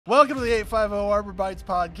Welcome to the 850 Arbor Bites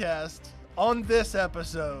podcast. On this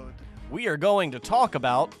episode, we are going to talk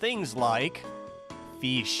about things like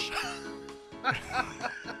fish.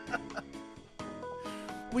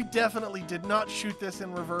 We definitely did not shoot this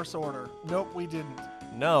in reverse order. Nope, we didn't.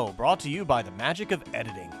 No, brought to you by the magic of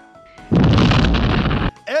editing.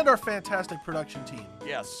 And our fantastic production team.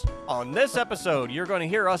 Yes. On this episode, you're going to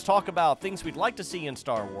hear us talk about things we'd like to see in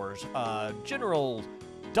Star Wars. General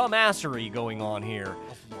dumbassery going on here.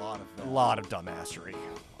 A lot of dumbassery.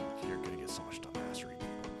 You're going to get so much dumbassery.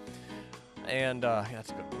 And that's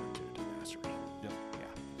a good word too, dumbassery. Yep.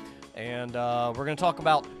 Yeah. And we're going to talk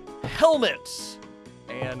about helmets.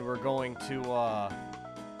 And we're going to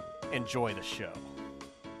enjoy the show.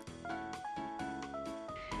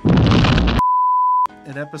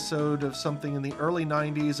 An episode of something in the early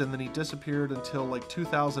 90s, and then he disappeared until like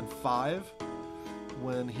 2005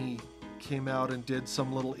 when he came out and did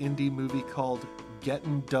some little indie movie called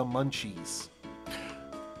Gettin' Da Munchies.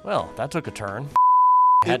 Well, that took a turn.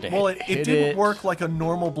 It didn't work like a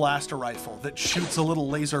normal blaster rifle that shoots a little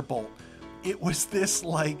laser bolt. It was this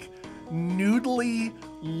like noodly,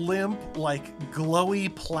 limp, like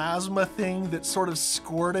glowy plasma thing that sort of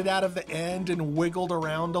squirted out of the end and wiggled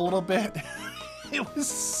around a little bit. It was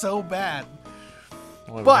so bad.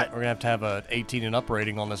 Well, but we're going to have a 18 and up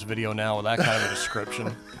rating on this video now with that kind of a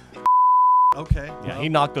description. Okay. Yeah, well, he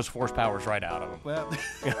knocked those force powers right out of him. Well,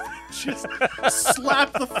 just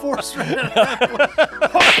slap the force right out of him.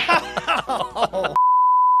 Oh.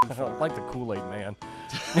 Like the Kool-Aid man.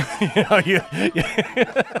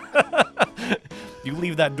 You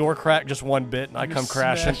leave that door crack just one bit, and I come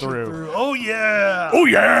crashing through. Oh, yeah! Oh,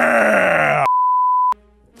 yeah!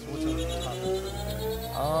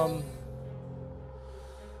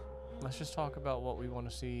 Let's just talk about what we want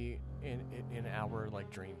to see in our like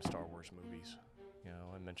dream Star Wars movies. You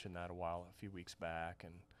know, I mentioned that a few weeks back.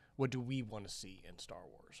 And what do we want to see in Star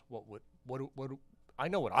Wars? What I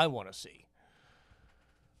know what I want to see.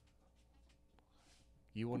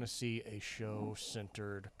 You want to see a show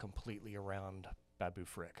centered completely around Babu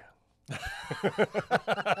Frick.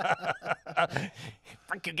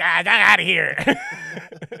 Fuck you guys, I'm out of here.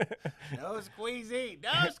 No squeezy, no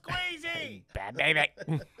squeezy. Bad baby.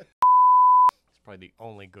 It's probably the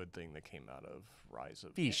only good thing that came out of Rise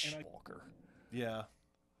of Walker. Yeah.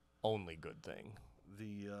 Only good thing.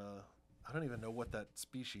 I don't even know what that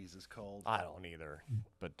species is called. I don't either.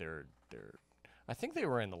 But they're I think they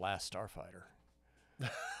were in The Last Starfighter. I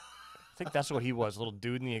think that's what he was, a little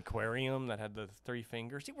dude in the aquarium that had the 3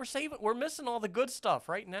 fingers. See, we're missing all the good stuff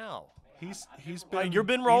right now. He's been you've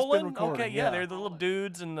been rolling? He's been okay, yeah, they're the little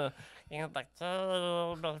dudes and the like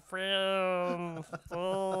oh my friend.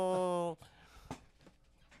 Oh.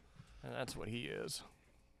 And that's what he is.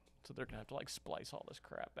 So they're gonna have to like splice all this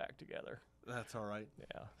crap back together. That's all right.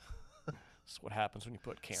 Yeah. That's what happens when you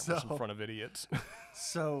put cameras in front of idiots.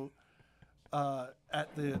 So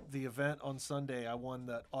at the event on Sunday, I won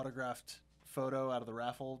that autographed photo out of the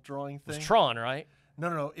raffle drawing thing. It was Tron, right?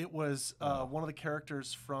 No. It was one of the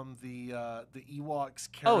characters from the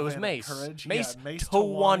Ewoks Caravan it was Mace. of Courage. Mace Mace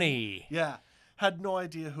Tawani. Yeah. Had no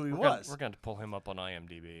idea who he was. We're going to pull him up on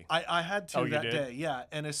IMDb. I had to that did? day, yeah.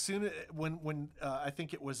 And as soon as when I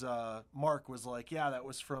think it was Mark was like, yeah, that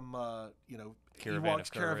was from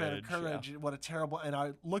Ewoks Caravan of Courage. Yeah. What a terrible! And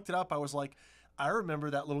I looked it up. I was like, I remember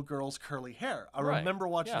that little girl's curly hair. I remember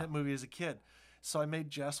watching that movie as a kid. So I made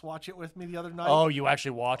Jess watch it with me the other night. Oh, you actually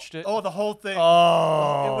watched it? Oh, the whole thing.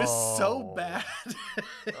 Oh. It was so bad.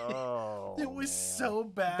 Oh. It was so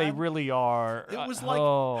bad. They really are. It was like,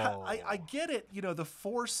 I get it. You know, the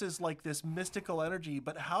Force is like this mystical energy,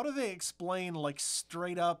 but how do they explain like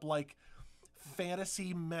straight up like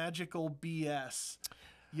fantasy magical BS?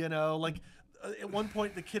 You know, like at one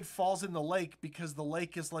point the kid falls in the lake because the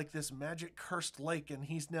lake is like this magic cursed lake, and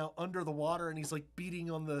he's now under the water and he's like beating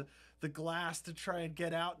on the glass to try and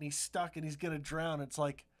get out, and he's stuck and he's gonna drown. It's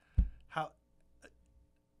like, how?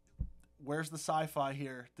 Where's the sci-fi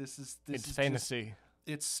here? It's fantasy.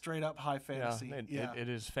 It's straight up high fantasy. It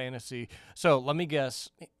is fantasy. So let me guess,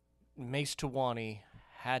 Mace Tawani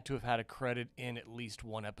had to have had a credit in at least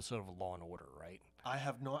one episode of Law and Order, right? I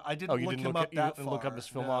have no. I didn't look him up that far. You didn't look up his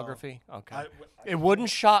filmography? No. Okay. It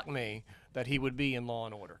wouldn't shock me that he would be in Law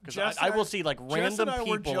and Order, because I will see like random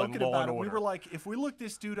people in Law and Order. We were like, if we look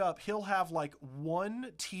this dude up, he'll have like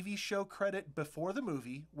one TV show credit before the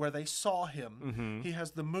movie where they saw him. Mm-hmm. He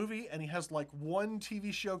has the movie, and he has like one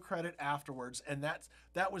TV show credit afterwards, and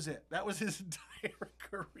that was it. That was his entire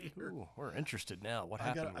career. Ooh, we're interested now. What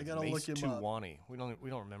happened? I gotta look him up. Tawani. We don't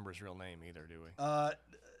remember his real name either, do we?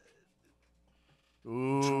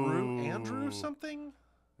 Drew Andrew something.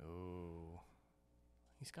 Ooh.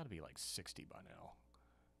 He's got to be like 60 by now.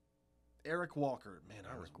 Eric Walker. Man,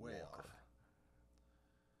 I was Eric way Walker.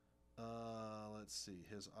 off. Let's see.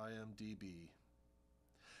 His IMDb.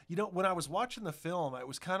 You know, when I was watching the film, it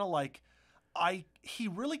was kind of like, he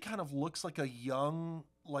really kind of looks like a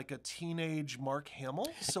teenage Mark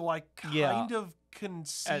Hamill. So I kind of can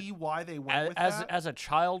see why they went with that. As a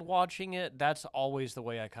child watching it, that's always the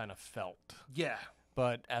way I kind of felt. Yeah.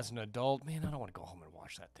 But as an adult, man, I don't want to go home and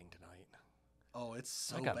watch that thing tonight. Oh, it's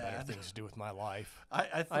so I got bad. better things to do with my life.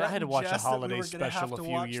 I had to watch a Jess holiday that we were special a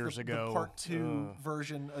few years ago. The part 2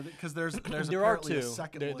 version, because there's there are apparently two. a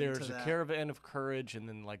second one There's to a that. Caravan of Courage, and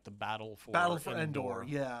then like the Battle for Endor.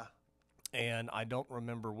 Yeah. And I don't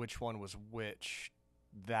remember which one was which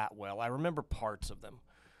that well. I remember parts of them.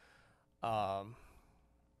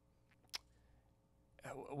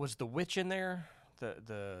 Was the witch in there?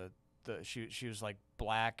 She was like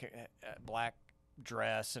black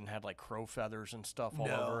dress and had like crow feathers and stuff all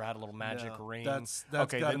over. Had a little magic ring. That's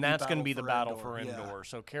okay. Then that's going to be the Battle for Endor. Endor. Yeah.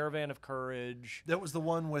 So Caravan of Courage. That was the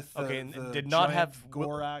one with the did not have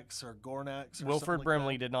Gorax or Gornax. Or Wilford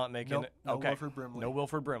Brimley did not make it. No Wilford Brimley. No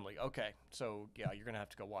Wilford Brimley. Okay, so yeah, you're gonna have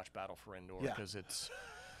to go watch Battle for Endor because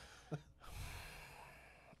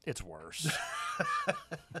it's worse.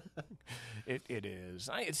 It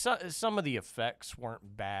is. Some of the effects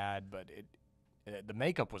weren't bad, but the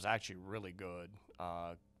makeup was actually really good.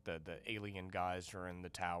 The alien guys are in the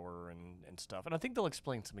tower and stuff, and I think they'll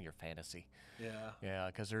explain some of your fantasy. Yeah,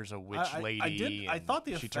 because there's a witch lady. I thought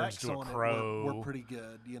the she turns effects to a on crow. it were pretty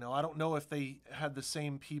good. You know, I don't know if they had the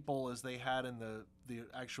same people as they had in the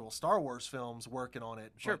actual Star Wars films working on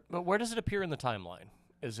it. Sure, but where does it appear in the timeline?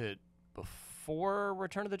 Is it before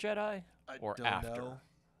Return of the Jedi or after? Know.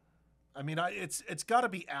 I mean, it's got to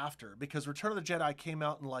be after, because Return of the Jedi came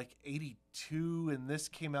out in like 82 and this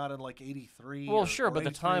came out in like 83. Well, sure, but the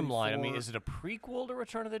 83, timeline, 84. I mean, is it a prequel to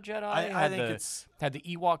Return of the Jedi? I think it's... Had the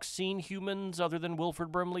Ewoks seen humans other than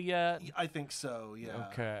Wilford Brimley yet? I think so, yeah.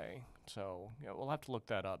 Okay, so yeah, we'll have to look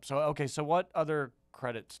that up. So, so what other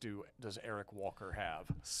credits does Eric Walker have?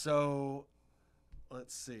 So,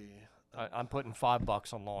 let's see. I'm putting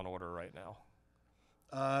 $5 on Law and Order right now.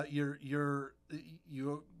 You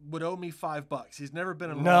would owe me $5. He's never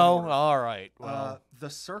been in. No, all right. Well, The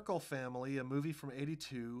Circle Family, a movie from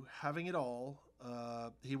 '82, Having It All.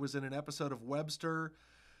 He was in an episode of Webster,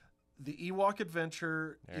 The Ewok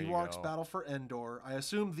Adventure, Ewoks Battle for Endor. I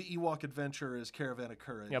assume the Ewok Adventure is Caravan of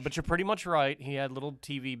Courage. Yeah, but you're pretty much right. He had little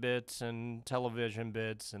TV bits and television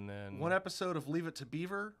bits, and then one episode of Leave It to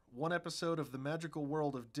Beaver, one episode of The Magical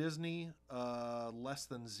World of Disney, Less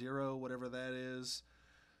Than Zero, whatever that is.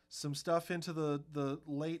 Some stuff into the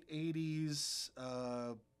late 80s,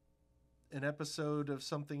 an episode of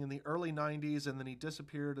something in the early 90s, and then he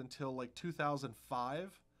disappeared until like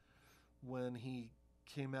 2005 when he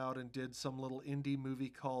came out and did some little indie movie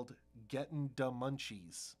called Gettin' Da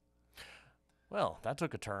Munchies. Well, that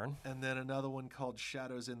took a turn. And then another one called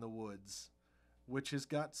Shadows in the Woods, which has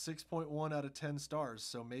got 6.1 out of 10 stars,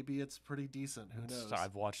 so maybe it's pretty decent. Who knows?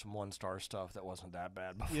 I've watched some one-star stuff that wasn't that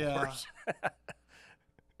bad before. Yeah.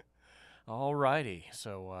 All righty,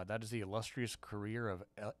 so that is the illustrious career of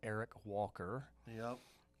Eric Walker. Yep.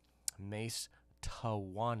 Mace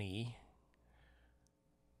Tawani.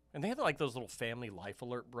 And they had like those little family life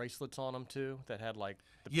alert bracelets on them too that had like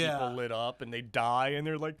the people lit up and they die and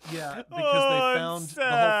they're like, because they found the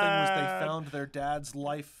whole thing was they found their dad's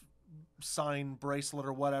life sign bracelet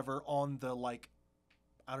or whatever on the, like,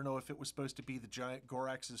 I don't know if it was supposed to be the giant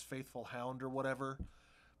Gorax's faithful hound or whatever,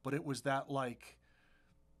 but it was that like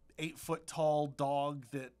 8-foot tall dog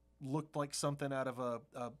that looked like something out of a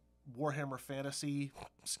Warhammer Fantasy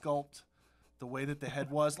sculpt. The way that the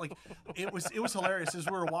head was, like, it was hilarious. As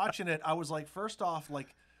we were watching it, I was like, first off,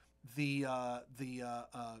 like the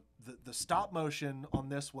stop motion on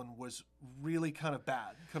this one was really kind of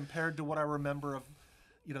bad compared to what I remember of,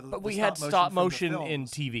 But we had stop motion in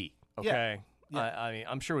TV. Okay. Yeah. I mean,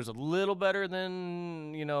 I'm sure it was a little better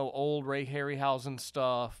than, old Ray Harryhausen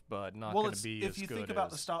stuff, but not going to be as good as... If you think about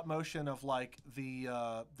the stop motion of, like, the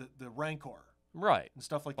Rancor. Right. And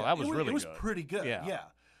stuff like that. That was really good. It was pretty good, yeah.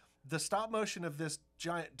 The stop motion of this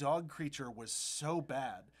giant dog creature was so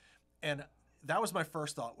bad. And that was my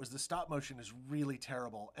first thought, was the stop motion is really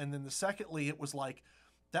terrible. And then secondly, it was like,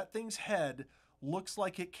 that thing's head looks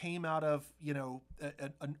like it came out of,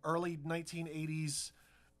 an early 1980s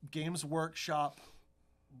Games Workshop,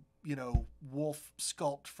 wolf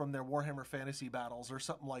sculpt from their Warhammer Fantasy battles or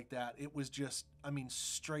something like that. It was just,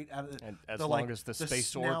 straight out of and as long as the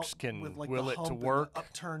space orcs can with, like, will it to work,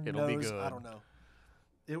 upturned it'll nose, be good. I don't know.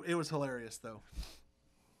 It was hilarious, though.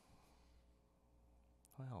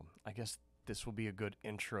 Well, I guess this will be a good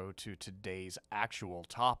intro to today's actual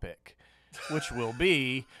topic, which will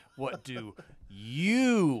be, what do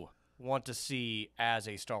you want to see as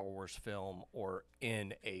a Star Wars film or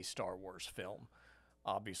in a Star Wars film?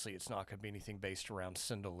 Obviously, it's not going to be anything based around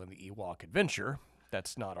Sindel and the Ewok Adventure.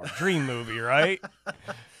 That's not our dream movie, right?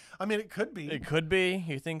 I mean, it could be. It could be.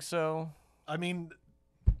 You think so? I mean,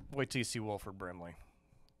 wait till you see Wilford Brimley.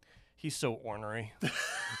 He's so ornery.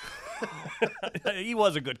 He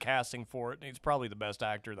was a good casting for it. He's probably the best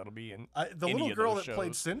actor that'll be in the any little of girl those that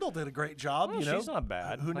played shows. Sindel did a great job. Well, you know, she's not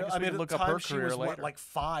bad. Who knows? I mean, at look the up her time she career was what, later. like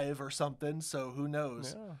 5 or something. So who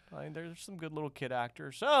knows? Yeah, I mean, there's some good little kid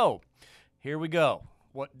actors. So here we go.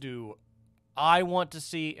 What do I want to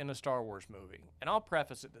see in a Star Wars movie? And I'll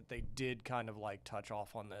preface it that they did kind of like touch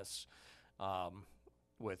off on this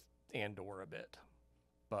with Andor a bit.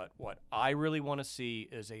 But what I really want to see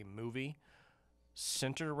is a movie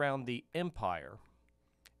centered around the Empire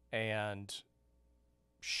and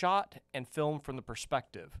shot and filmed from the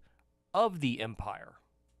perspective of the Empire.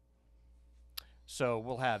 So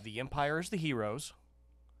we'll have the Empire as the heroes.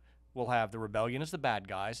 We'll have the Rebellion as the bad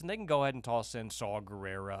guys. And they can go ahead and toss in Saw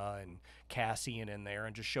Gerrera and Cassian in there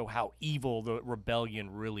and just show how evil the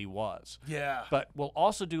Rebellion really was. Yeah. But we'll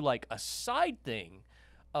also do like a side thing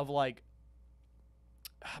of like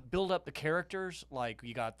build up the characters. Like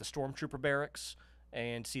you got the Stormtrooper barracks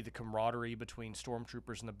and see the camaraderie between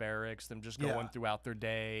Stormtroopers and the barracks, them just going throughout their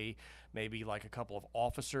day. Maybe like a couple of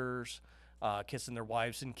officers kissing their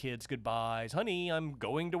wives and kids goodbyes. Honey, I'm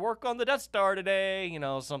going to work on the Death Star today. You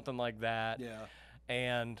know, something like that. Yeah.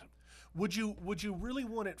 And would you really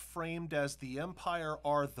want it framed as the Empire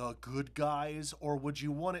are the good guys, or would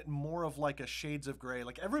you want it more of like a Shades of Grey?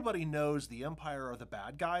 Like everybody knows the Empire are the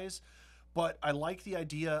bad guys, but I like the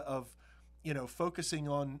idea of, you know, focusing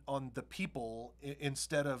on the people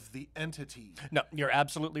instead of the entity. No, you're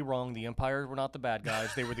absolutely wrong. The Empire were not the bad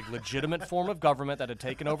guys. They were the legitimate form of government that had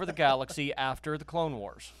taken over the galaxy after the Clone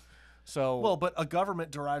Wars. So well, but a government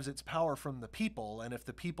derives its power from the people, and if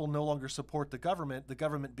the people no longer support the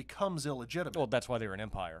government becomes illegitimate. Well, that's why they were an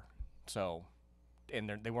empire. So, and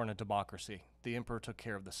they weren't a democracy. The Emperor took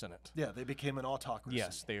care of the Senate. Yeah, they became an autocracy.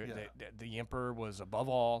 Yes, the Emperor was above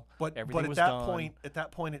all. But everything at was that done. at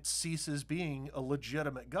that point, it ceases being a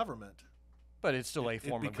legitimate government. But it's still a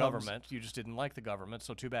form of government. You just didn't like the government,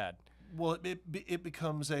 so too bad. Well, it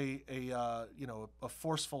becomes a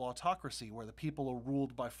forceful autocracy where the people are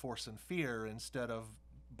ruled by force and fear instead of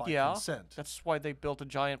by consent. That's why they built a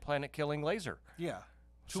giant planet-killing laser. Yeah,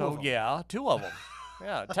 two of them.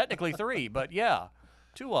 Yeah, technically 3, but yeah,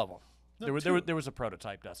 2 of them. No, there was a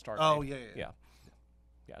prototype Death Star. Oh, yeah,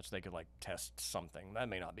 so they could like test something that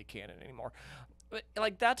may not be canon anymore. But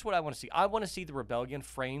like that's what I want to see. I want to see the Rebellion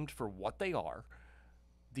framed for what they are,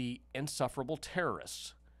 the insufferable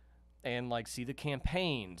terrorists, and like see the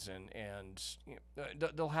campaigns and you know,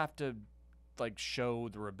 they'll have to like show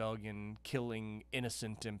the Rebellion killing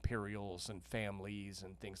innocent Imperials and families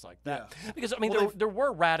and things like that. Yeah. Because I mean there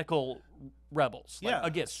were radical rebels. Like,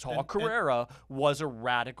 again, Saw Gerrera was a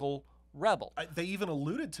radical rebel. They even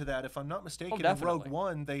alluded to that, if I'm not mistaken, in Rogue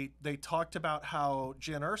One. They talked about how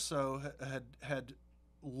Jyn Erso had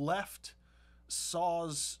left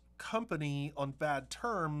Saw's company on bad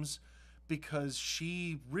terms because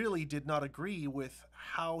she really did not agree with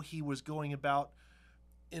how he was going about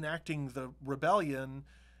enacting the rebellion,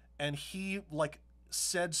 and he like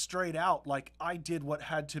said straight out, like, I did what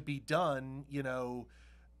had to be done, you know,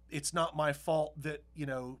 it's not my fault that, you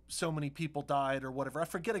know, so many people died or whatever. I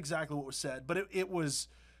forget exactly what was said, but it was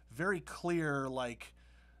very clear, like,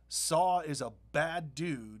 Saw is a bad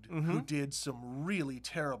dude who did some really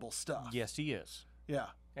terrible stuff. Yes, he is. Yeah.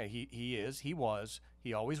 Yeah, he is. He was.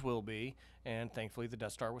 He always will be. And thankfully, the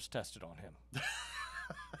Death Star was tested on him.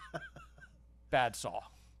 Bad Saw.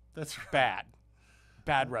 That's right. Bad.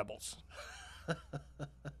 Bad rebels.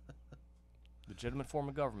 Legitimate form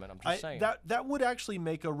of government, I'm just saying. That would actually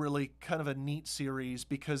make a really kind of a neat series,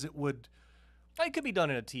 because it would... It could be done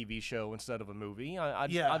in a TV show instead of a movie.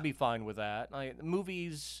 I'd be fine with that.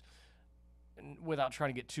 Movies, without trying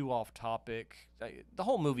to get too off topic, the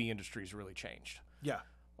whole movie industry's really changed. Yeah.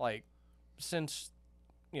 Like, since,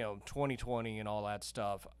 2020 and all that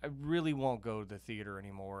stuff, I really won't go to the theater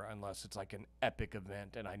anymore unless it's like an epic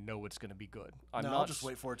event and I know it's going to be good. I'll just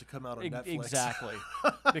wait for it to come out on Netflix. Exactly.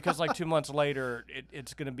 Because like 2 months later,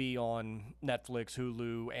 it's going to be on Netflix,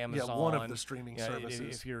 Hulu, Amazon. Yeah, one of the streaming services.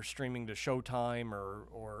 If you're streaming to Showtime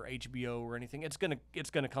or HBO or anything, it's gonna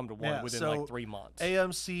come to one within like 3 months.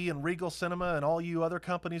 AMC and Regal Cinema and all you other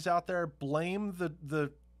companies out there, blame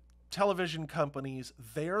the television companies,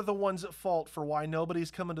 they're the ones at fault for why nobody's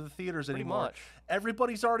coming to the theaters anymore. much.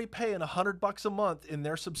 Everybody's already paying $100 a month in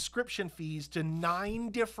their subscription fees to 9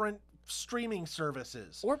 different streaming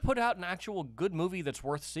services. Or put out an actual good movie that's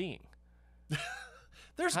worth seeing.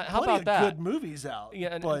 There's How plenty about of that? good movies out, Yeah,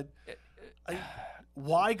 and- but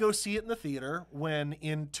why go see it in the theater when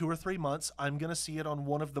in 2 or 3 months I'm going to see it on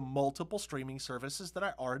one of the multiple streaming services that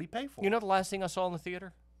I already pay for? You know the last thing I saw in the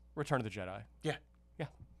theater? Return of the Jedi. Yeah. Yeah.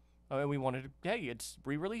 And we wanted to, hey, it's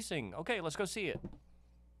re-releasing. Okay, let's go see it.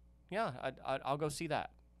 Yeah, I'll go see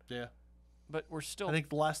that. Yeah. But we're still... I think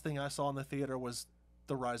the last thing I saw in the theater was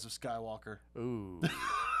The Rise of Skywalker. Ooh.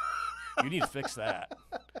 You need to fix that.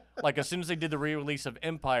 Like, as soon as they did the re-release of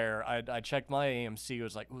Empire, I checked my AMC. It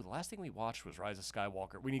was like, ooh, the last thing we watched was Rise of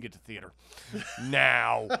Skywalker. We need to get to theater.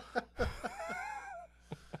 Now.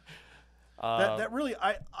 That really,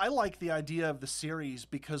 I like the idea of the series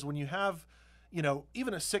because when you have,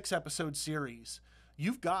 even a 6-episode series,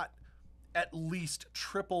 you've got at least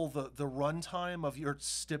triple the runtime of your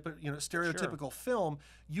stereotypical film.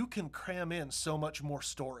 You can cram in so much more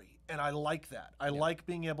story, and I like that. I like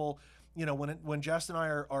being able, when Jess and I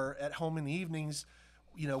are at home in the evenings,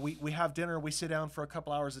 we have dinner, we sit down for a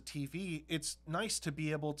couple hours of TV. It's nice to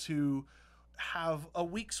be able to have a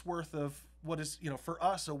week's worth of what is, for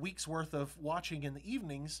us, a week's worth of watching in the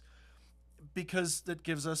evenings, because that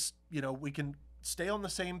gives us, we can stay on the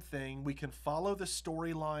same thing. We can follow the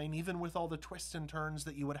storyline, even with all the twists and turns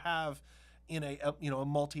that you would have in a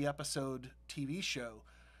multi-episode TV show.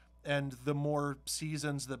 And the more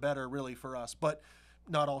seasons, the better, really, for us. But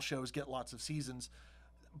not all shows get lots of seasons.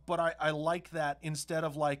 But I like that instead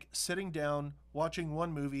of like sitting down, watching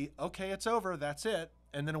one movie, okay, it's over, that's it.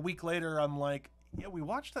 And then a week later, I'm like, yeah, we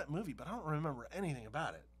watched that movie, but I don't remember anything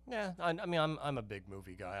about it. Yeah, I mean, I'm a big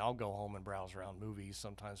movie guy. I'll go home and browse around movies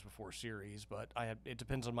sometimes before series, but it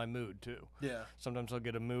depends on my mood, too. Yeah. Sometimes I'll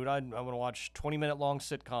get a mood. I want to watch 20-minute long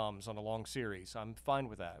sitcoms on a long series. I'm fine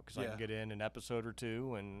with that because I can get in an episode or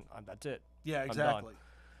two, and that's it. Yeah, I'm exactly. done.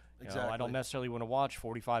 Exactly. I don't necessarily want to watch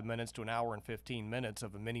 45 minutes to an hour and 15 minutes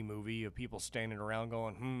of a mini movie of people standing around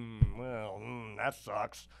going, that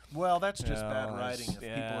sucks. Well, that's just bad writing if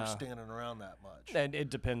people yeah. are standing around that much. And it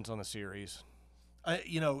depends on the series.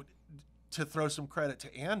 To throw some credit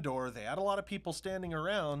to Andor, they had a lot of people standing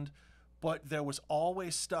around, but there was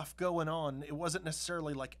always stuff going on. It wasn't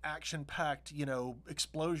necessarily like action-packed,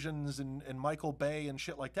 explosions and Michael Bay and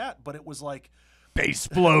shit like that, but it was like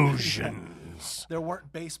Basplosions. There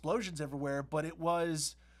weren't Basplosions everywhere, but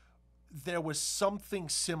there was something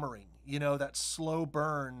simmering, that slow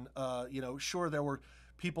burn. Sure, there were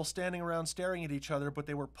people standing around staring at each other, but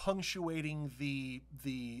they were punctuating the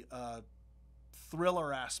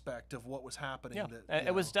thriller aspect of what was happening. Yeah,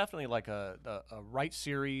 it was definitely like a right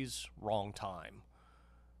series, wrong time.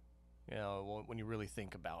 When you really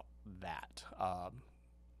think about that.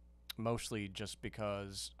 Mostly just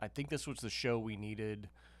because I think this was the show we needed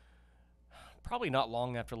probably not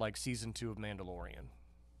long after like season 2 of Mandalorian.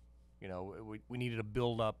 We needed to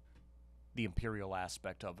build up the Imperial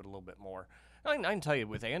aspect of it a little bit more. I can tell you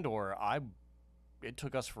with Andor, it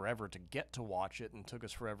took us forever to get to watch it and took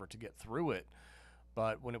us forever to get through it.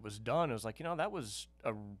 But when it was done, it was like, that was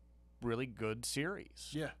a really good series.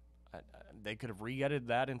 Yeah. They could have re-edited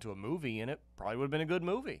that into a movie, and it probably would have been a good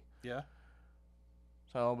movie. Yeah.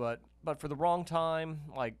 So, but for the wrong time,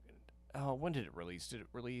 like, when did it release? Did it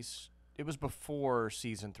release? It was before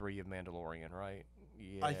season 3 of Mandalorian, right?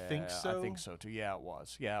 Yeah, I think so. I think so too. Yeah, it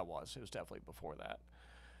was. It was definitely before that.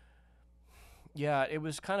 Yeah, it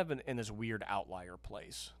was kind of in this weird outlier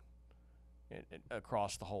place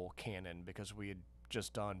across the whole canon because we had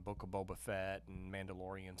just done Book of Boba Fett and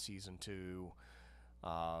Mandalorian season 2.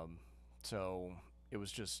 So it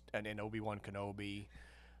was just, and Obi-Wan Kenobi.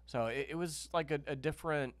 So it was like a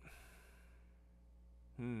different,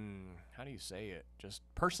 how do you say it? Just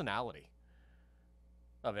personality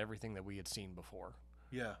of everything that we had seen before.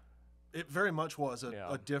 Yeah. It very much was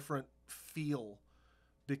a different feel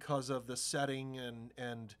because of the setting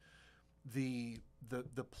and the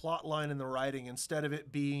plot line and the writing. Instead of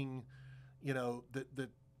it being, the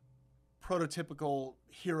prototypical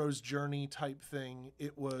hero's journey type thing,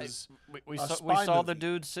 it was we saw the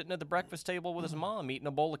dude sitting at the breakfast table with his mom eating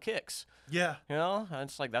a bowl of Kix. Yeah. And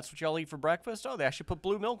it's like, that's what y'all eat for breakfast? Oh, they actually put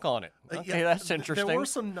blue milk on it. Okay, that's interesting. There were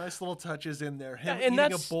some nice little touches in there. Him eating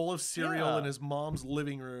a bowl of cereal in his mom's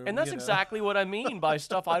living room. And that's exactly what I mean by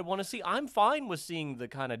stuff I want to see. I'm fine with seeing the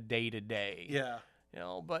kind of day-to-day. Yeah.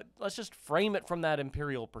 But let's just frame it from that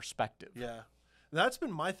Imperial perspective. Yeah. That's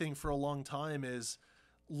been my thing for a long time is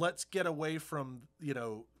let's get away from,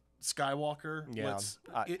 Skywalker. Yeah.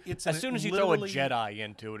 It's as soon as you throw a Jedi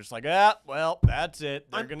into it, it's like, well, that's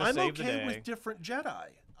it. They're going to save the day. I'm okay with different Jedi.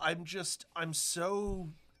 I'm so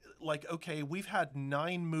like, okay, we've had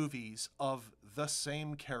 9 movies of the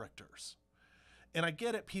same characters. And I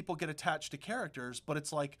get it, people get attached to characters, but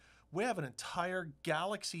it's like, we have an entire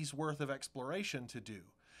galaxy's worth of exploration to do.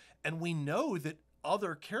 And we know that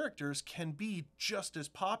other characters can be just as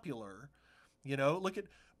popular. You know, look at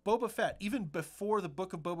Boba Fett. Even before the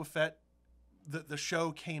Book of Boba Fett, the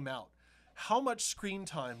show came out, how much screen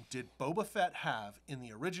time did Boba Fett have in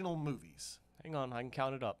the original movies? Hang on, I can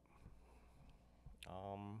count it up.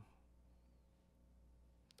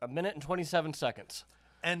 1 minute and 27 seconds.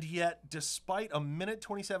 And yet, despite 1 minute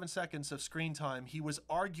 27 seconds of screen time, he was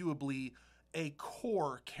arguably a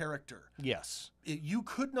core character. Yes. You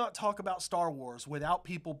could not talk about Star Wars without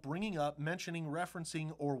people bringing up, mentioning,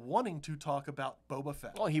 referencing, or wanting to talk about Boba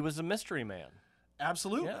Fett. Well, he was a mystery man.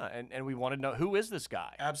 Absolutely. Yeah, and we want to know, who is this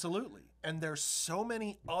guy? Absolutely. And there's so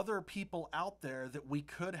many other people out there that we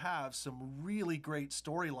could have some really great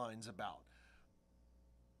storylines about.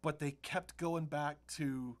 But they kept going back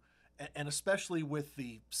to, and especially with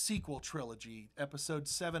the sequel trilogy,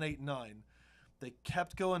 episodes 7, 8, 9, they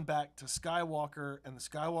kept going back to Skywalker and the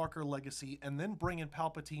Skywalker legacy, and then bringing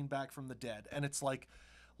Palpatine back from the dead. And it's like,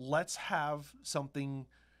 let's have something,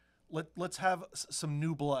 let's have some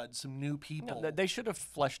new blood, some new people. No, they should have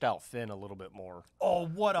fleshed out Finn a little bit more. Oh,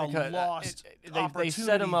 what a lost opportunity they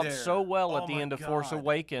set him up there. so well at Oh the my end of God. Force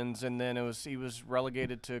Awakens, and then he was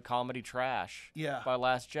relegated to comedy trash. Yeah. By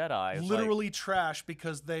Last Jedi. It's literally trash,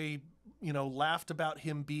 because they, you know, laughed about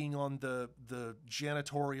him being on the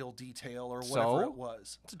janitorial detail or whatever it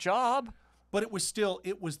was. It's a job. But it was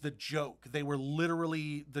the joke. They were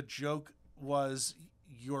literally, the joke was,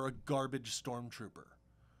 you're a garbage stormtrooper.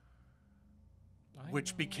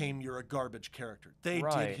 Which became, you're a garbage character. They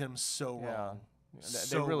did him so wrong.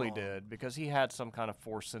 They really did, because he had some kind of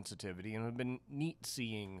Force sensitivity, and it would have been neat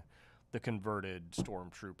seeing the converted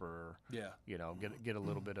stormtrooper, you know, get a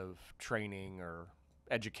little bit of training or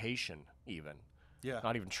education even. Yeah.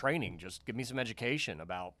 Not even training, just give me some education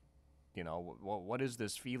about, you know, what is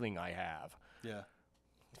this feeling I have? Yeah.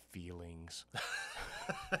 Feelings.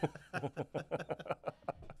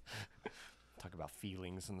 Talk about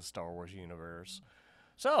feelings in the Star Wars universe.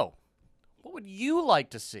 So, what would you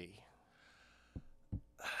like to see?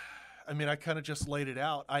 I mean, I kind of just laid it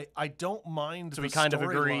out. I don't mind so the we kind of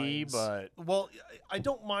storylines. agree, but... Well, I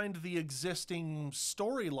don't mind the existing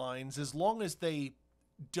storylines as long as they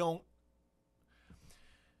don't...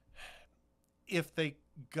 If they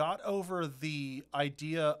got over the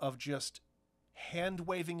idea of just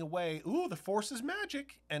hand-waving away, ooh, the Force is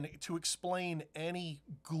magic, and to explain any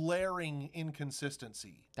glaring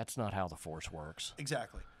inconsistency. That's not how the Force works.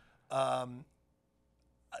 Exactly.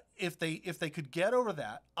 If they could get over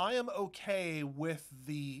that, I am okay with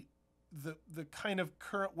the kind of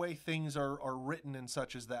current way things are written and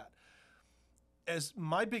such as that. As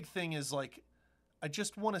my big thing is, like, I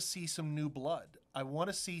just want to see some new blood. I want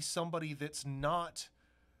to see somebody that's not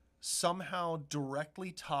somehow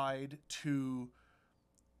directly tied to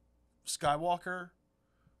Skywalker,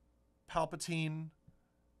 Palpatine,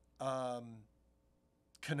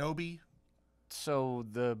 Kenobi. So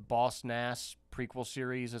the Boss Nass prequel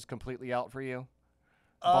series is completely out for you?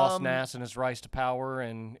 Boss Nass and his rise to power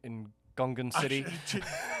in Gungan City?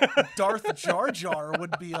 Darth Jar Jar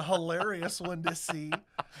would be a hilarious one to see.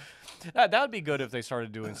 That would be good if they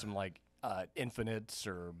started doing some, like, infinites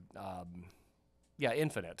or...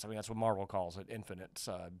 infinites. I mean, that's what Marvel calls it, infinites.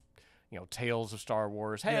 You know, Tales of Star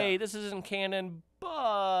Wars. Hey, this isn't canon,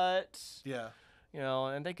 but... Yeah. You know,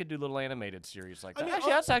 and they could do little animated series like that. I mean,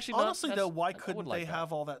 that's actually not... Honestly, though, why couldn't they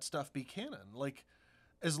have all that stuff be canon? Like,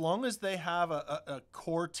 as long as they have a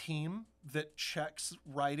core team that checks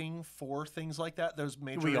writing for things like that, those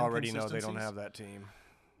major We already know they don't have that team.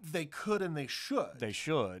 They could and they should. They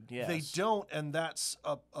should, yes. They don't, and that's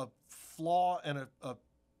a flaw and a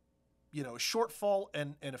shortfall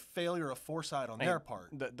and a failure of foresight on their part.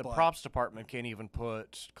 The props department can't even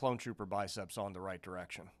put Clone Trooper Biceps on the right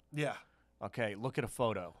direction. Yeah. Okay, look at a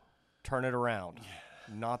photo. Turn it around.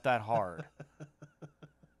 Yeah. Not that hard.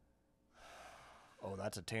 Oh,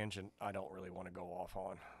 that's a tangent I don't really want to go off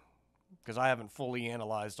on, because I haven't fully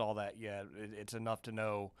analyzed all that yet. It's enough to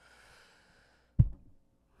know.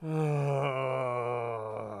 And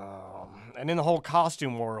in the whole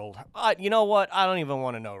costume world, you know what? I don't even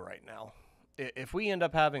want to know right now. If we end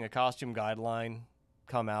up having a costume guideline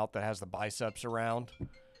come out that has the biceps around,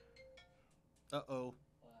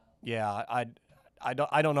 yeah, I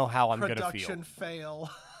don't know how I'm gonna feel. Production fail.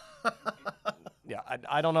 Yeah,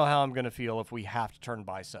 I don't know how I'm going to feel if we have to turn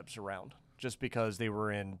Biceps around just because they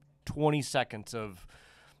were in 20 seconds of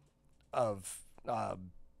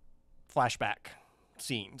flashback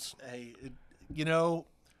scenes. Hey,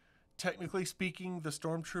 technically speaking, the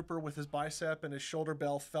stormtrooper with his bicep and his shoulder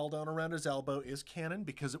belt fell down around his elbow is canon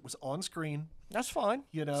because it was on screen. That's fine.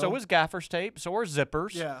 So is gaffer's tape. So are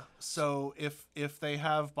zippers. Yeah. So if they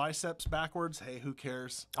have biceps backwards, hey, who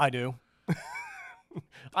cares? I do.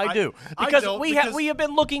 I do because we have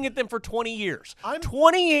been looking at them for 20 years.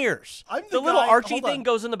 20 years. The little Archie thing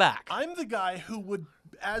goes in the back. I'm the guy who would,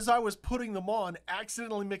 as I was putting them on,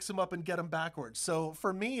 accidentally mix them up and get them backwards. So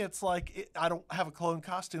for me, it's like I don't have a clone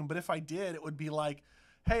costume, but if I did, it would be like,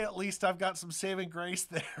 hey, at least I've got some saving grace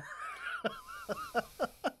there.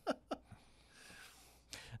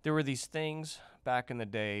 There were these things back in the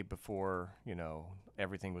day before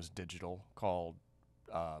everything was digital called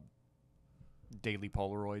daily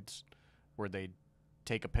Polaroids, where they'd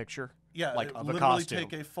take a picture, of the costume,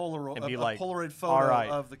 take a Polaroid, and be a Polaroid photo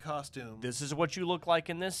of the costume. This is what you look like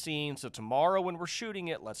in this scene. So tomorrow when we're shooting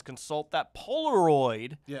it, let's consult that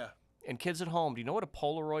Polaroid. Yeah. And kids at home, do you know what a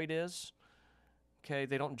Polaroid is? Okay,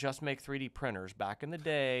 they don't just make 3D printers. Back in the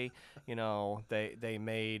day, they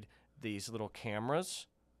made these little cameras.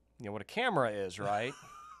 You know what a camera is, right?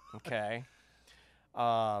 Okay.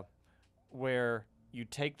 Where you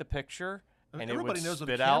take the picture. And everybody it would knows what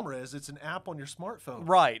a spit out. camera is. It's an app on your smartphone.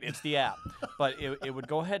 Right, it's the app. But it would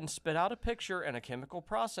go ahead and spit out a picture, and a chemical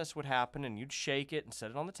process would happen, and you'd shake it and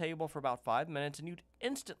set it on the table for about 5 minutes, and you'd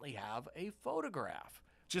instantly have a photograph.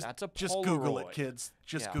 That's a Polaroid. Just Google it, kids.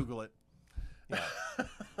 Google it. Yeah.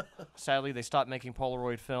 Sadly, they stopped making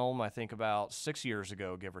Polaroid film, I think, about 6 years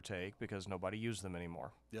ago, give or take, because nobody used them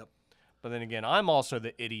anymore. Yep. But then again, I'm also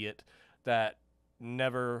the idiot that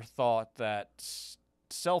never thought that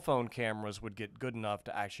cell phone cameras would get good enough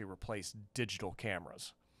to actually replace digital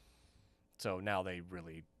cameras. So now they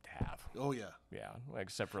really have. Oh, yeah. Yeah,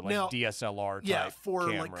 except for DSLR type yeah, for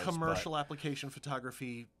cameras, commercial application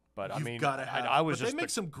photography. But you've got to have. They make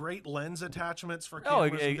some great lens attachments for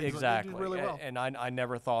cameras. Oh, exactly. They do really well. And I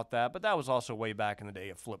never thought that, but that was also way back in the day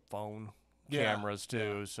of flip phone cameras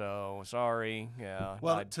too. Yeah. So sorry. Yeah.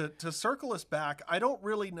 Well, to circle us back, I don't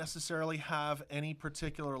really necessarily have any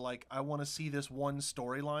particular I want to see this one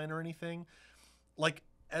storyline or anything.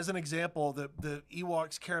 As an example, the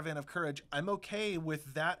Ewoks Caravan of Courage, I'm okay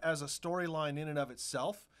with that as a storyline in and of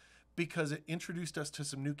itself because it introduced us to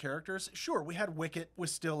some new characters. Sure, we had Wicket was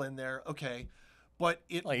still in there, okay, but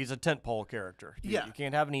he's a tentpole character. You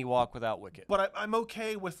can't have an Ewok without Wicket. But I'm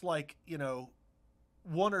okay with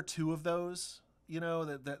one or two of those,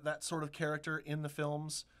 that sort of character in the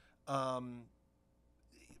films.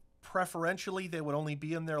 Preferentially, they would only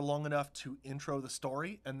be in there long enough to intro the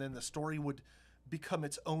story, and then the story would become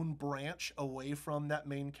its own branch away from that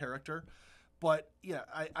main character. But yeah,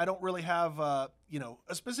 I don't really have a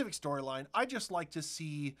specific storyline. I just like to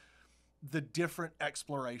see the different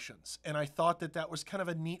explorations, and I thought that was kind of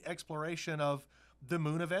a neat exploration of the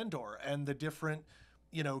moon of Endor and the different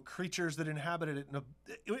creatures that inhabited it. And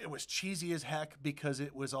it was cheesy as heck because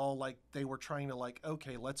it was all they were trying to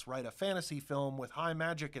okay, let's write a fantasy film with high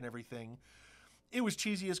magic and everything. It was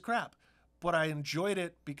cheesy as crap, but I enjoyed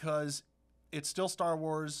it because it's still Star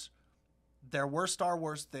Wars. There were Star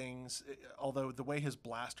Wars things, although the way his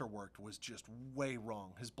blaster worked was just way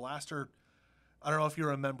wrong. His blaster, I don't know if you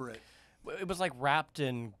remember it. It was wrapped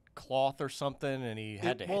in cloth or something, and he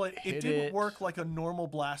had to hit it. It didn't work like a normal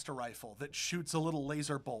blaster rifle that shoots a little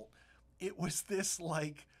laser bolt. It was this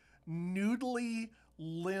noodly,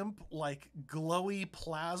 limp, glowy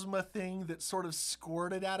plasma thing that sort of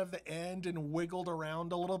squirted out of the end and wiggled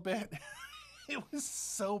around a little bit. It was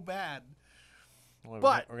so bad. Well,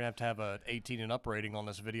 but we're going to have a 18 and up rating on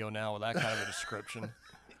this video now with that kind of a description.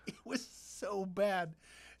 It was so bad.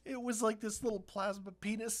 It was like this little plasma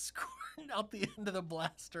penis squirting out the end of the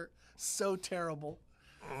blaster. So terrible.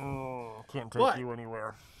 Can't take you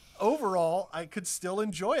anywhere. Overall, I could still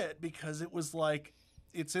enjoy it because it was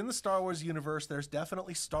it's in the Star Wars universe. There's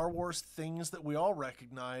definitely Star Wars things that we all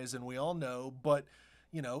recognize and we all know, but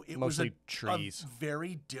it mostly was a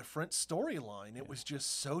very different storyline. It was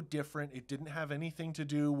just so different. It didn't have anything to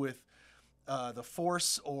do with the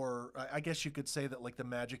Force, or I guess you could say that the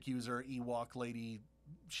magic user Ewok lady,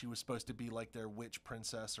 she was supposed to be their witch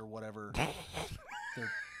princess or whatever.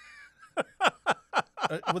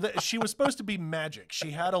 She was supposed to be magic.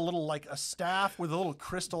 She had a little a staff with a little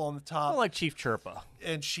crystal on the top, like Chief Chirpa,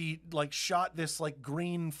 and she shot this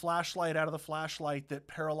green flashlight out of the flashlight that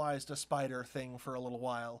paralyzed a spider thing for a little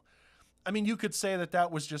while. I mean, you could say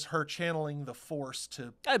that was just her channeling the Force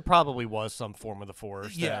to. It probably was some form of the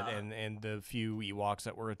Force. Yeah. And the few Ewoks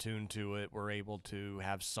that were attuned to it were able to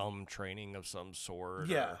have some training of some sort.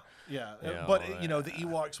 Yeah, or, yeah. But the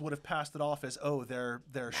Ewoks would have passed it off as, they're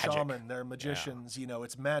shaman, they're magicians. Yeah.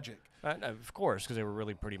 It's magic. Of course, because they were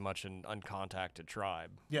really pretty much an uncontacted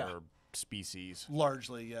tribe. Yeah. Or species.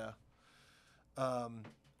 Largely, yeah. I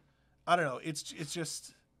don't know. It's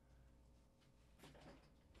just.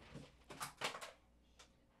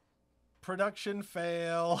 Production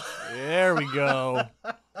fail. There we go.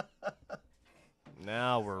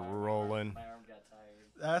 Now we're rolling. My arm got tired.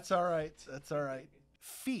 That's all right. That's all right.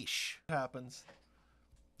 Fish happens.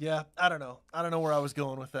 Yeah, I don't know. I don't know where I was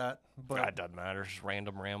going with that, but It doesn't matter. It's just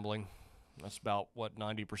random rambling. That's about what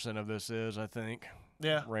 90% of this is, I think.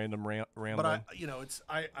 yeah. Random rambling. But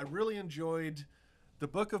I really enjoyed the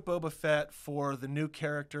Book of Boba Fett for the new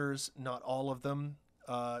characters. Not all of them.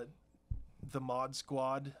 The Mod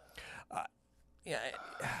Squad. Yeah,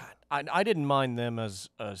 I didn't mind them as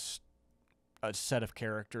a set of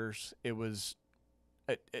characters. It was,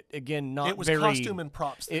 again, not It was very costume and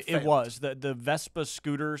props. That It failed. was the Vespa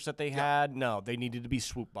scooters that they had. No, they needed to be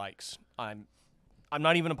swoop bikes. I'm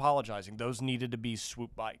not even apologizing. Those needed to be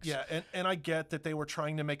swoop bikes. Yeah, and I get that they were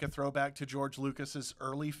trying to make a throwback to George Lucas's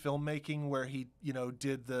early filmmaking, where he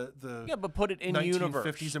did the but put it in 1950s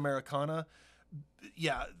universe. Americana.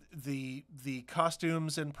 Yeah, the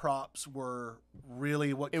costumes and props were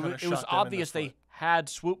really what kind of shot It was them in obvious the they foot. had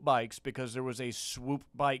swoop bikes because there was a swoop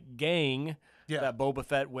bike gang Yeah. that Boba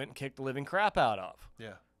Fett went and kicked the living crap out of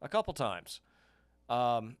Yeah, a couple times.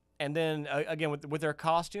 And then again with their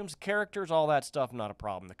costumes, characters, all that stuff, not a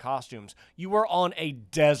problem. The costumes, you were on a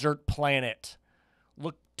desert planet.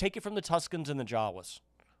 Look, take it from the Tuscans and the Jawas,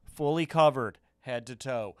 fully covered head to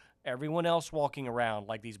toe. Everyone else walking around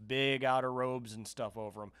like these big outer robes and stuff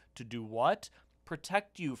over them to do what?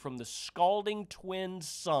 Protect you from the scalding twin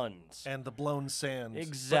suns. and the blown sands.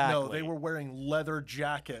 Exactly. But no, they were wearing leather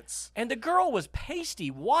jackets. And the girl was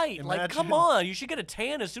pasty white. Like, come Imagine- on, you should get a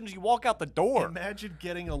tan as soon as you walk out the door. Imagine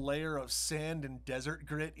getting a layer of sand and desert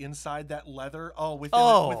grit inside that leather. Oh,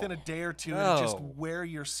 within a day or two, and just No. wear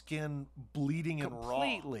your skin bleeding and raw.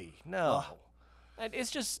 Completely. No. Ugh. And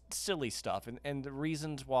it's just silly stuff, and the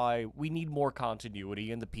reasons why we need more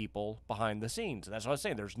continuity in the people behind the scenes. And that's what I was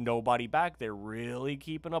saying. There's nobody back there really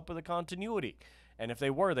keeping up with the continuity. And if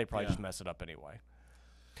they were, they'd probably just mess it up anyway.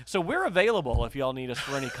 So we're available if y'all need us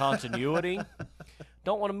for any continuity.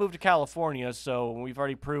 Don't want to move to California, so we've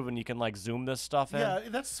already proven you can, like, Zoom this stuff in. Yeah,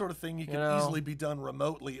 that's the sort of thing you can know? easily be done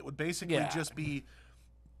remotely. It would basically Yeah. just be,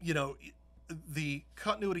 the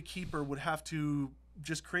continuity keeper would have to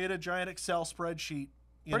just create a giant Excel spreadsheet,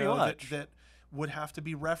 Pretty much. that would have to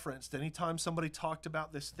be referenced. Anytime somebody talked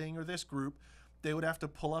about this thing or this group, they would have to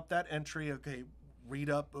pull up that entry. Okay, read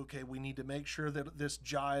up. Okay, we need to make sure that this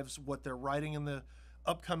jives what they're writing in the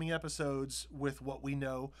upcoming episodes with what we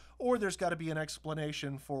know, or there's got to be an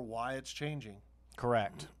explanation for why it's changing.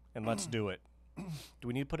 Correct. And let's do it. Do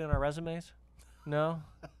we need to put in our resumes? No?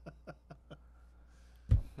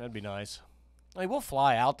 That'd be nice. I mean, we'll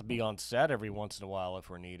fly out to be on set every once in a while if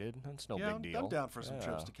we're needed. That's no Yeah, big deal. I'm down for some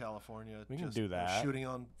trips Yeah. to California. We can just, do that. Shooting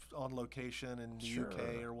on location in the UK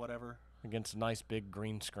Sure. or whatever. Against a nice big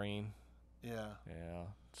green screen. Yeah. Yeah.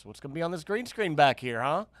 So what's going to be on this green screen back here,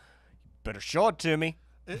 huh? You better show it to me.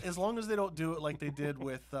 As long as they don't do it like they did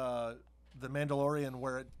with The Mandalorian,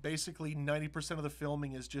 where it basically 90% of the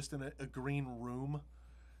filming is just in a green room,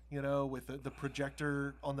 with the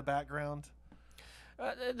projector on the background.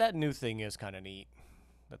 That new thing is kind of neat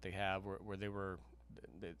that they have where they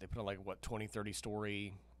put in, like, what, 20,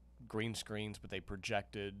 30-story green screens, but they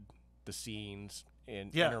projected the scenes in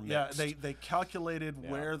intermixed. They calculated Yeah.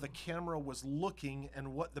 where the camera was looking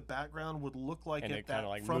and what the background would look like And at it kinda, that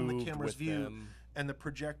like, from the moved camera's with view, them. and the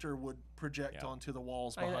projector would project Yeah. onto the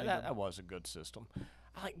walls I mean, behind that them. was a good system.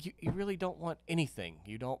 You really don't want anything.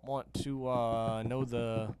 You don't want to know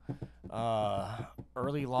the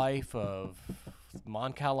early life of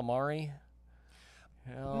Mon Calamari.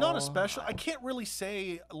 Not especially. I can't really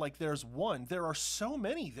say like there's one. There are so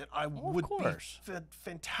many that I would be course.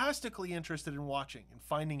 fantastically interested in watching and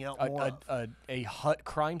finding out more. A Hut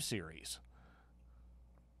crime series.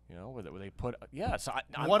 Where they put so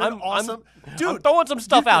What an awesome dude! I'm throwing some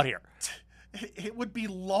stuff out here. It would be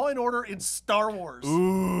Law and Order in Star Wars.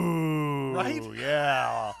 Ooh, Right?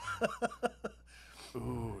 Yeah.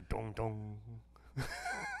 Ooh, dong dong.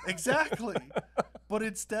 Exactly. But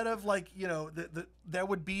instead of there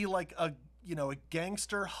would be like a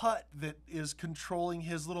gangster Hut that is controlling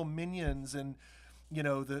his little minions, and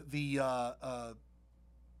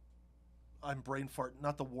I'm brain fart.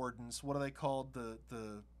 Not the Wardens. What are they called?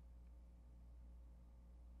 The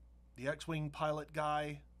X-wing pilot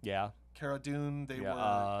guy. Yeah. Cara Dune. They were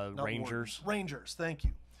not Rangers. Wardens. Rangers. Thank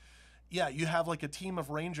you. Yeah, you have like a team of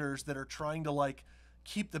Rangers that are trying to like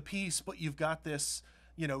keep the peace, but you've got this,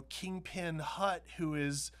 Kingpin Hutt who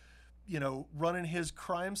is, running his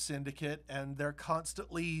crime syndicate, and they're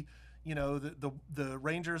constantly, the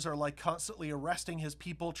Rangers are like constantly arresting his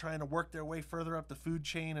people, trying to work their way further up the food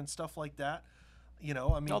chain and stuff like that.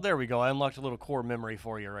 Oh, there we go. I unlocked a little core memory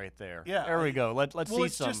for you right there. Yeah. There we go. Let's see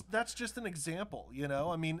some. That's just an example,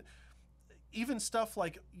 even stuff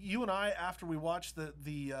like you and I, after we watched the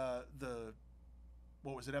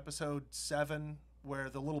what was it, episode 7, where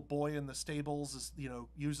the little boy in the stables is,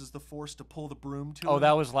 uses the Force to pull the broom to him. Oh,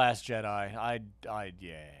 that was Last Jedi.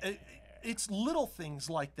 Yeah. It's little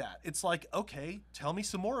things like that. It's like, okay, tell me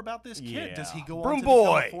some more about this kid. Yeah. Does he go Broom on to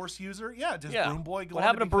Boy. become a Force user? Yeah. Does Broom Boy go What on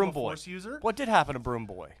happened to to become Broom a Boy? Force user? What did happen to Broom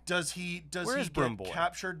Boy? Does he Broom Boy? get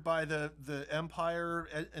captured by the Empire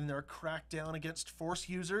and their crackdown against Force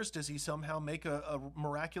users? Does he somehow make a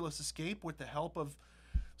miraculous escape with the help of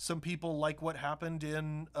some people, like what happened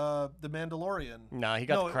in The Mandalorian? Nah, he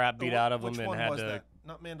got the crap beat out of him and had to. That?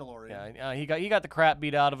 Not Mandalorian. Yeah, he got the crap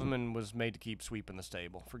beat out of him and was made to keep sweeping the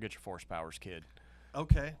stable. Forget your Force powers, kid.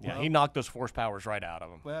 Okay. Yeah, well, he knocked those Force powers right out of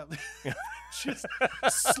him. Well, just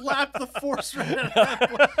slap the Force right out of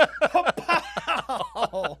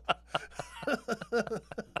him.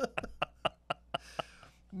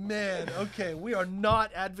 Man, okay, we are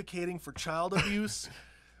not advocating for child abuse.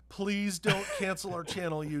 Please don't cancel our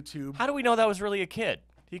channel, YouTube. How do we know that was really a kid?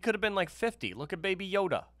 He could have been like 50. Look at Baby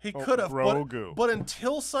Yoda. He could have, Grogu. but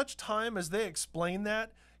until such time as they explain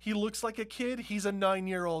that he looks like a kid, he's a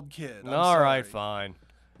 9-year-old kid. All right, fine.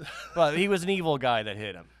 But he was an evil guy that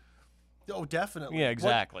hit him. Oh, definitely. Yeah,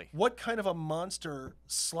 exactly. What kind of a monster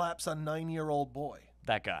slaps a 9-year-old boy?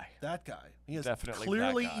 That guy. That guy. He is Definitely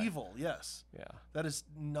clearly that guy. evil, yes. Yeah. That is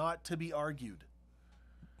not to be argued.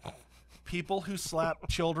 People who slap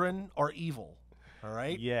children are evil, all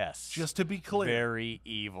right? Yes. Just to be clear. Very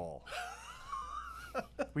evil.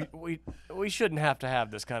 we shouldn't have to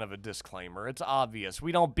have this kind of a disclaimer. It's obvious.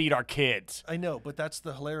 We don't beat our kids. I know, but that's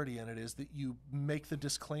the hilarity in it, is that you make the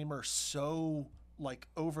disclaimer so, like,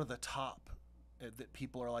 over the top that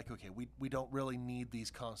people are like, okay, we don't really need these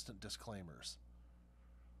constant disclaimers.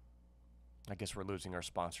 I guess we're losing our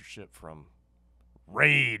sponsorship from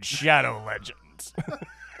Raid Shadow Legends.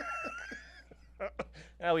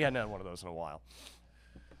 We hadn't had one of those in a while.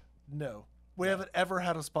 No. We haven't ever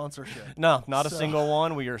had a sponsorship. No, not a single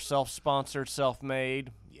one. We are self-sponsored,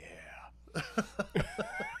 self-made. Yeah.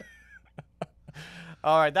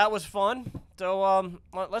 All right, that was fun. So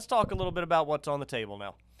let's talk a little bit about what's on the table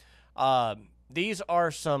now. These are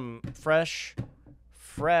some fresh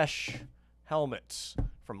helmets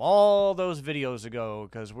from all those videos ago,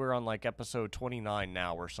 because we're on like episode 29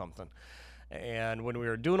 now or something. And when we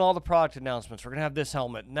were doing all the product announcements, we're going to have this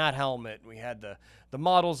helmet and that helmet. We had the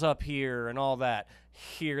models up here and all that.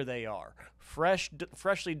 Here they are.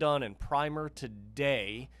 Freshly done in primer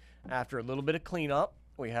today. After a little bit of cleanup,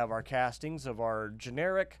 we have our castings of our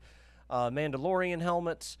generic Mandalorian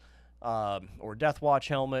helmets, or Death Watch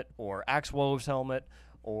helmet, or Axe Woves helmet,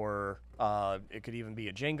 or it could even be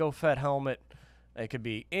a Jango Fett helmet. It could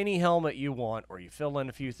be any helmet you want, or you fill in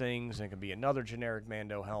a few things, and it could be another generic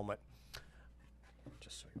Mando helmet.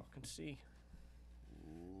 Just so y'all can see.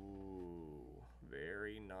 Ooh,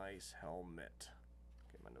 very nice helmet.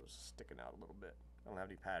 Okay, my nose is sticking out a little bit. I don't have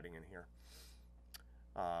any padding in here.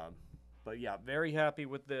 But yeah, very happy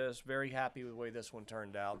with this. Very happy with the way this one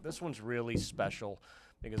turned out. This one's really special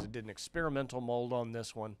because it did an experimental mold on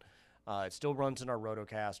this one. It still runs in our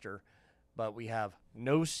Rotocaster, but we have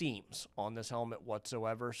no seams on this helmet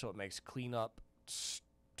whatsoever, so it makes cleanup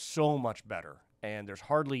so much better. And there's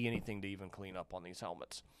hardly anything to even clean up on these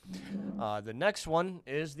helmets. The next one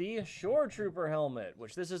is the Shore Trooper helmet,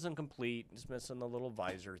 which this isn't complete. It's missing the little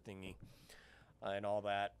visor thingy and all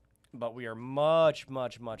that. But we are much,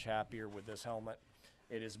 much, much happier with this helmet.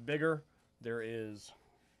 It is bigger. There is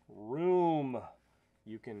room.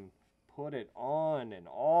 You can put it on and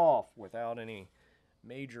off without any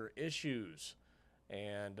major issues.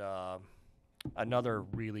 And another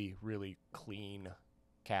really, really clean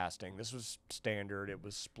casting. This was standard. It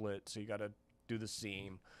was split, so you got to do the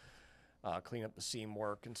seam, clean up the seam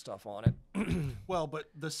work and stuff on it. Well, but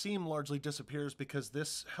the seam largely disappears because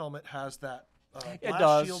this helmet has that It blast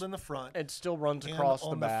does. shield in the front. It still runs And across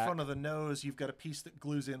on the back. front of the nose, you've got a piece that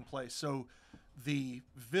glues in place. So the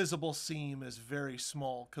visible seam is very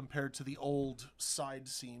small compared to the old side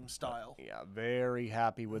seam style. Yeah, very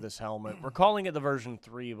happy with this helmet. We're calling it the version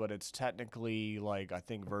 3, but it's technically like I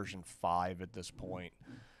think version 5 at this point.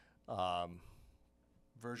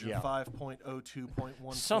 Version yeah.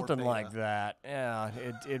 5.02.14 Something beta. like that. Yeah,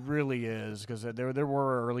 it really is, because there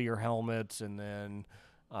were earlier helmets, and then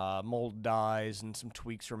mold dies and some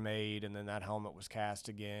tweaks were made, and then that helmet was cast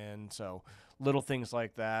again. So little things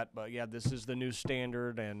like that. But yeah, this is the new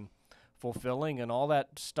standard and fulfilling, and all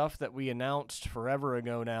that stuff that we announced forever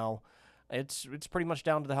ago now. It's pretty much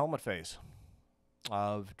down to the helmet phase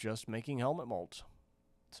of just making helmet molds.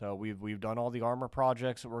 So we've done all the armor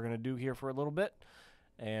projects that we're going to do here for a little bit,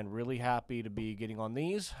 and really happy to be getting on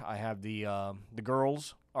these. I have the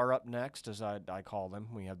girls are up next, as I call them.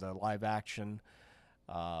 We have the live action,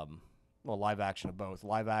 live action of both.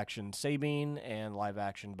 Live action Sabine and live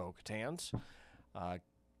action Bo-Katan's. They're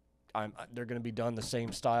going to be done the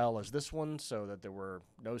same style as this one, so that there were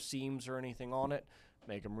no seams or anything on it.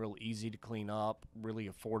 Make them real easy to clean up. Really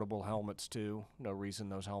affordable helmets, too. No reason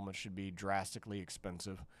those helmets should be drastically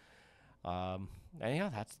expensive. And yeah,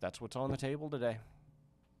 that's what's on the table today.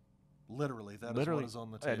 Literally, that is what is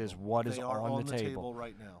on the table. That is what is they are on the table. table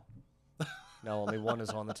right now. No, only one is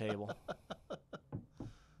on the table.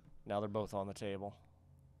 Now they're both on the table.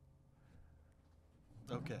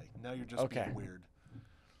 Okay, now you're just being weird.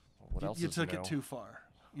 What else you is took new? it too far.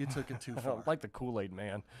 You took it too I far. don't like the Kool-Aid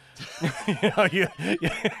man.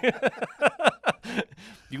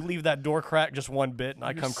 You leave that door crack just one bit, and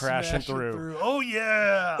I come crashing through. Oh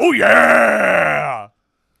yeah! Oh yeah!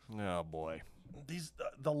 Oh boy.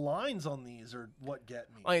 The lines on these are what get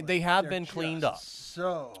me. They have been cleaned up,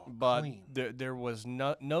 so but clean. there was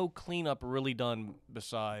no cleanup really done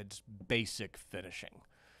besides basic finishing.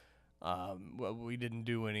 We didn't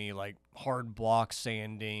do any like hard block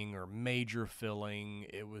sanding or major filling.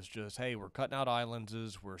 It was just, hey, we're cutting out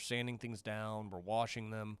islands, we're sanding things down, we're washing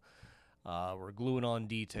them, we're gluing on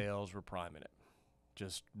details, we're priming it.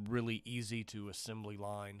 Just really easy to assembly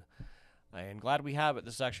line. And glad we have it.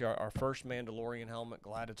 This is actually our first Mandalorian helmet.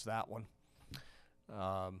 Glad it's that one.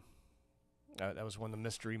 That was one of the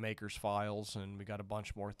Mystery Makers files, and we got a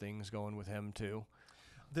bunch more things going with him too.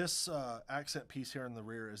 This accent piece here in the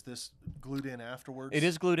rear, is this glued in afterwards? It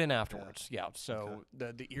is glued in afterwards, yeah. So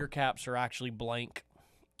the ear caps are actually blank,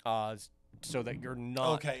 so that you're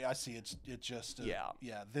not... Okay, I see. It's just...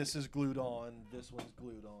 Yeah, this is glued on. This one's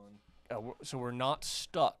glued on. So we're not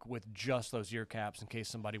stuck with just those ear caps in case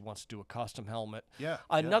somebody wants to do a custom helmet. Yeah.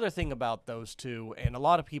 Another thing about those two, and a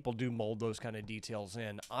lot of people do mold those kind of details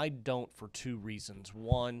in. I don't, for two reasons.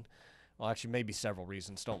 One, well, actually maybe several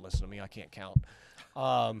reasons. Don't listen to me. I can't count.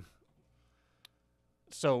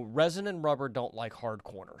 So resin and rubber don't like hard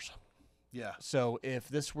corners. Yeah. So if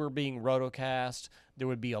this were being rotocast, there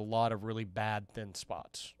would be a lot of really bad thin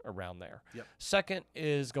spots around there. Yep. Second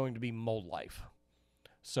is going to be mold life.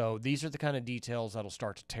 So these are the kind of details that'll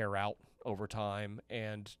start to tear out over time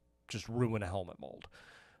and just ruin a helmet mold.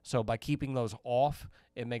 So by keeping those off,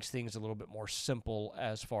 it makes things a little bit more simple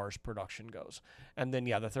as far as production goes. And then,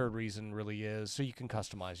 yeah, the third reason really is so you can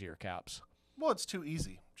customize ear caps. Well, it's too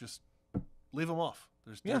easy. Just leave them off.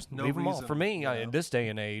 There's no leave them reason. off. For me, in this day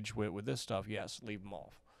and age with this stuff, yes, leave them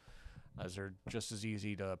off. As they're just as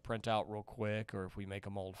easy to print out real quick, or if we make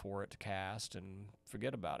a mold for it, to cast and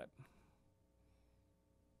forget about it.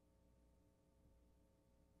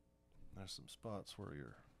 There's some spots where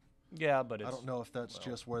you're... Yeah, but it's... I don't know if that's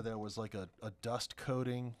just where there was like a dust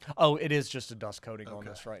coating. Oh, it is just a dust coating on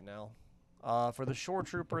this right now. For the Shore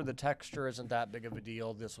Trooper, the texture isn't that big of a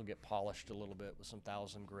deal. This will get polished a little bit with some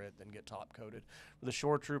 1000 grit, then get top coated. For the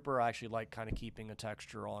Shore Trooper, I actually like kind of keeping a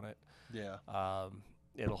texture on it. Yeah.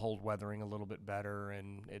 It'll hold weathering a little bit better,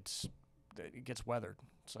 and it gets weathered,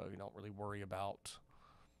 so you don't really worry about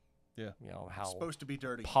how it's supposed to be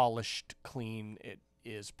dirty, polished, clean it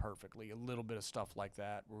is perfectly. A little bit of stuff like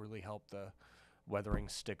that will really help the weathering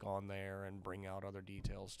stick on there and bring out other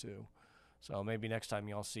details too. So maybe next time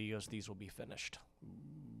y'all see us, these will be finished.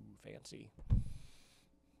 Ooh, fancy.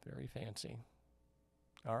 Very fancy.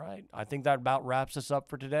 All right. I think that about wraps us up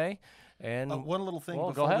for today. And one little thing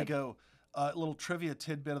before we go. A little trivia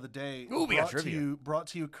tidbit of the day. Ooh, we got trivia. Brought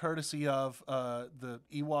to you courtesy of the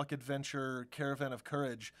Ewok Adventure Caravan of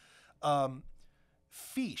Courage.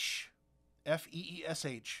 Feesh.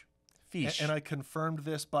 F-E-E-S-H. Feesh. And I confirmed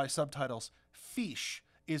this by subtitles. Feesh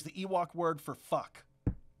is the Ewok word for fuck.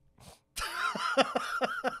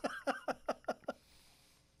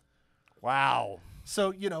 Wow.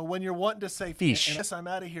 So, when you're wanting to say feesh, and I'm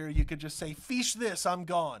out of here, you could just say, feesh this, I'm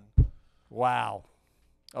gone. Wow.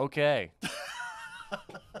 Okay.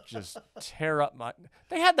 just tear up my.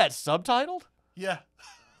 They had that subtitled. Yeah.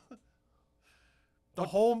 The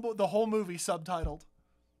whole movie subtitled.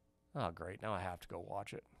 Oh, great! Now I have to go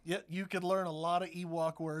watch it. Yeah, you could learn a lot of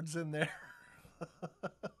Ewok words in there.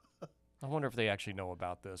 I wonder if they actually know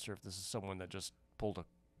about this, or if this is someone that just pulled a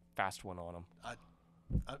fast one on them.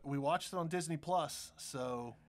 We watched it on Disney Plus, so